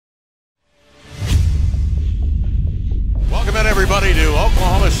everybody to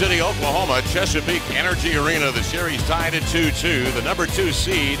Oklahoma City, Oklahoma, Chesapeake Energy Arena. The series tied at 2-2. The number 2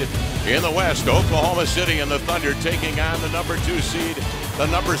 seed in the West, Oklahoma City, and the Thunder taking on the number 2 seed, the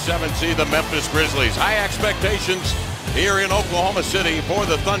number 7 seed, the Memphis Grizzlies. High expectations here in Oklahoma City for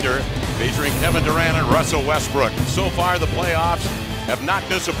the Thunder, featuring Kevin Durant and Russell Westbrook. So far, the playoffs have not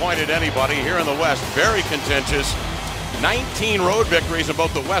disappointed anybody here in the West. Very contentious. 19 road victories in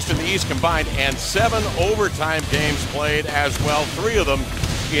both the West and the East combined, and 7 overtime games played as well. 3 of them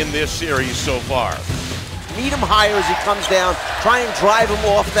in this series so far. Meet him higher as he comes down. Try and drive him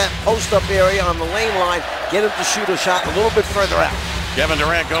off that post-up area on the lane line. Get him to shoot a shot a little bit further out. Kevin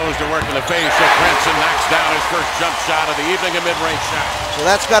Durant goes to work in the face of Prince and knocks down his first jump shot of the evening, a mid-range shot. So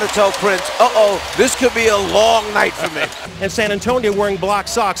that's got to tell Prince, uh-oh, this could be a long night for me. And San Antonio wearing black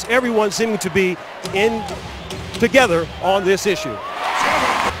socks. Everyone seeming to be in together on this issue.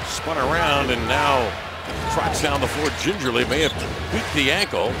 Spun around and now trots down the floor gingerly. May have tweaked the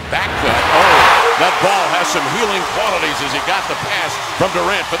ankle. Back cut. Oh, that ball has some healing qualities as he got the pass from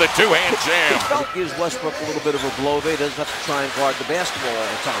Durant for the two-hand jam. Gives Westbrook a little bit of a blow there. Doesn't have to try and guard the basketball all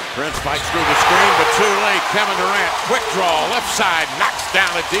the time. Prince fights through the screen, but too late. Kevin Durant, quick draw, left side, knocks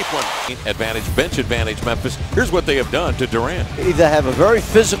down a deep one. Advantage, bench advantage, Memphis. Here's what they have done to Durant. Either have a very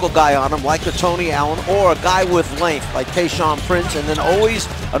physical guy on him, like a Tony Allen, or a guy with length, like Tayshaun Prince, and then always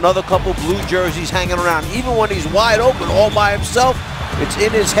another couple blue jerseys hanging around. Even when he's wide open all by himself, it's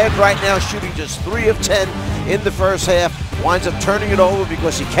in his head right now, shooting just 3 of 10 in the first half. Winds up turning it over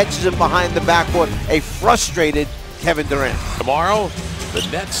because he catches him behind the backboard. A frustrated Kevin Durant. Tomorrow, the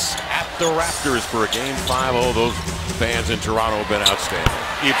Nets at the Raptors for a Game 5. Oh, those fans in Toronto have been outstanding.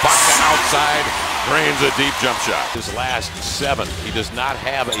 Ibaka outside, drains a deep jump shot. His last 7. He does not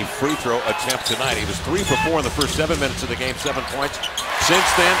have a free throw attempt tonight. He was 3 for 4 in the first 7 minutes of the game, 7 points. Since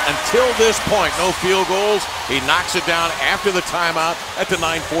then, until this point, no field goals. He knocks it down after the timeout at the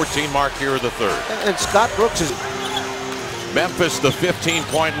 9:14 mark here of the third. And Scott Brooks is... Memphis, the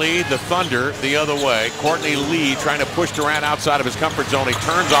 15-point lead. The Thunder the other way. Courtney Lee trying to push Durant outside of his comfort zone. He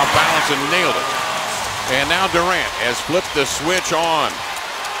turns off balance and nailed it. And now Durant has flipped the switch on.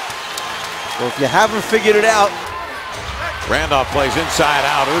 Well, if you haven't figured it out. Randolph plays inside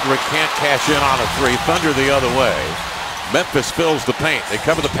out. Udrih can't cash in on a 3. Thunder the other way. Memphis fills the paint. They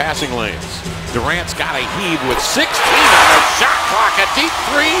cover the passing lanes. Durant's got a heave with 16 on the shot clock. A deep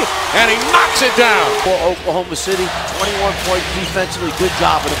 3, and he knocks it down. For Oklahoma City, 21 points defensively. Good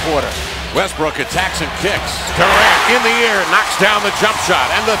job in the quarter. Westbrook attacks and kicks. Durant in the air, knocks down the jump shot.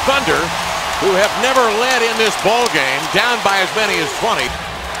 And the Thunder, who have never led in this ball game, down by as many as 20.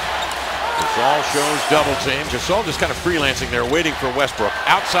 Gasol shows double team. Gasol just kind of freelancing there, waiting for Westbrook.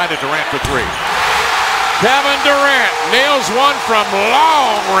 Outside of Durant for 3. Kevin Durant nails one from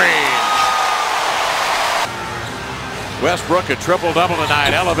long range. Westbrook a triple-double tonight,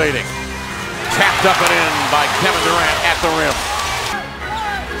 elevating. Tapped up and in by Kevin Durant at the rim.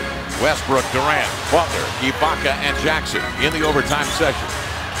 Westbrook, Durant, Butler, Ibaka, and Jackson in the overtime session.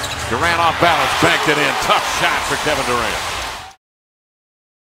 Durant off balance, banked it in. Tough shot for Kevin Durant.